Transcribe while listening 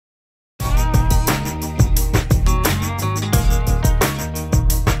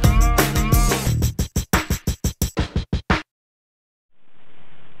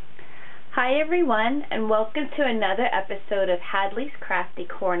Hi everyone, and welcome to another episode of Hadley's Crafty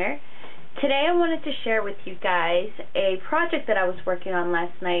Corner. Today I wanted to share with you guys a project that I was working on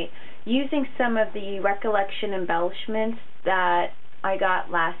last night using some of the Recollection embellishments that I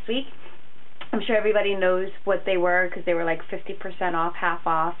got last week. I'm sure everybody knows what they were because they were like 50% off, half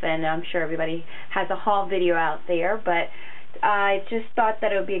off, and I'm sure everybody has a haul video out there, but I just thought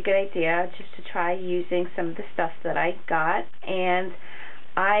that it would be a good idea just to try using some of the stuff that I got, and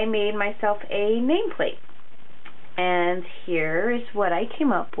I made myself a nameplate. And here is what I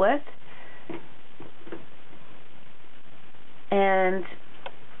came up with. And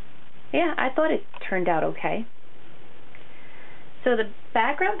yeah, I thought it turned out okay. So the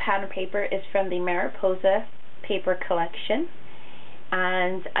background pattern paper is from the Mariposa paper collection,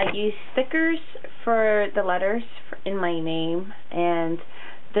 and I used stickers for the letters in my name, and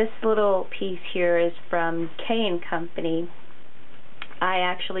this little piece here is from K & Company. I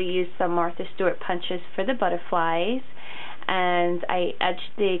actually used some Martha Stewart punches for the butterflies, and I edged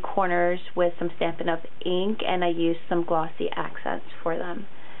the corners with some Stampin' Up! Ink, and I used some glossy accents for them.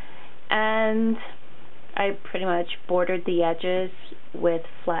 And I pretty much bordered the edges with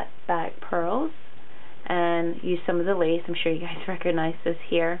flat back pearls and used some of the lace. I'm sure you guys recognize this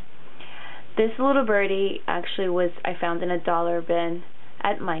here. This little birdie actually I found in a dollar bin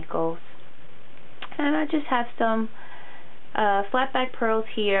at Michael's. And I just have some flat back pearls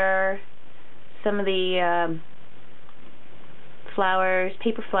here, some of the flowers,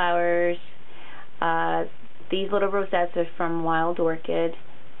 paper flowers. These little rosettes are from Wild Orchid,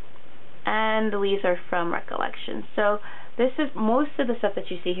 and the leaves are from Recollections. So this is most of the stuff that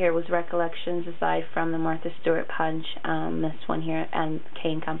you see here was Recollections, aside from the Martha Stewart punch, this one here, and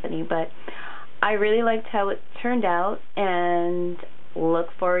K & Company. But I really liked how it turned out, and look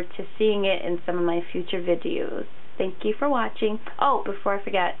forward to seeing it in some of my future videos. Thank you for watching. Oh, before I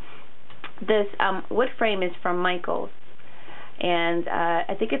forget, this wood frame is from Michael's, and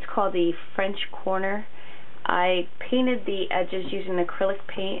I think it's called the French Corner. I painted the edges using acrylic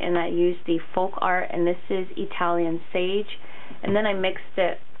paint, and I used the folk art, and this is Italian sage, and then I mixed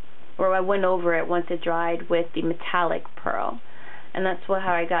it, or I went over it once it dried, with the metallic pearl, and that's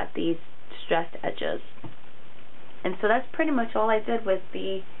how I got these stressed edges. And so that's pretty much all I did with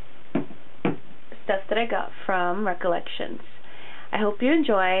the stuff that I got from Recollections. I hope you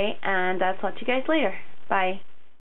enjoy, and I'll talk to you guys later. Bye.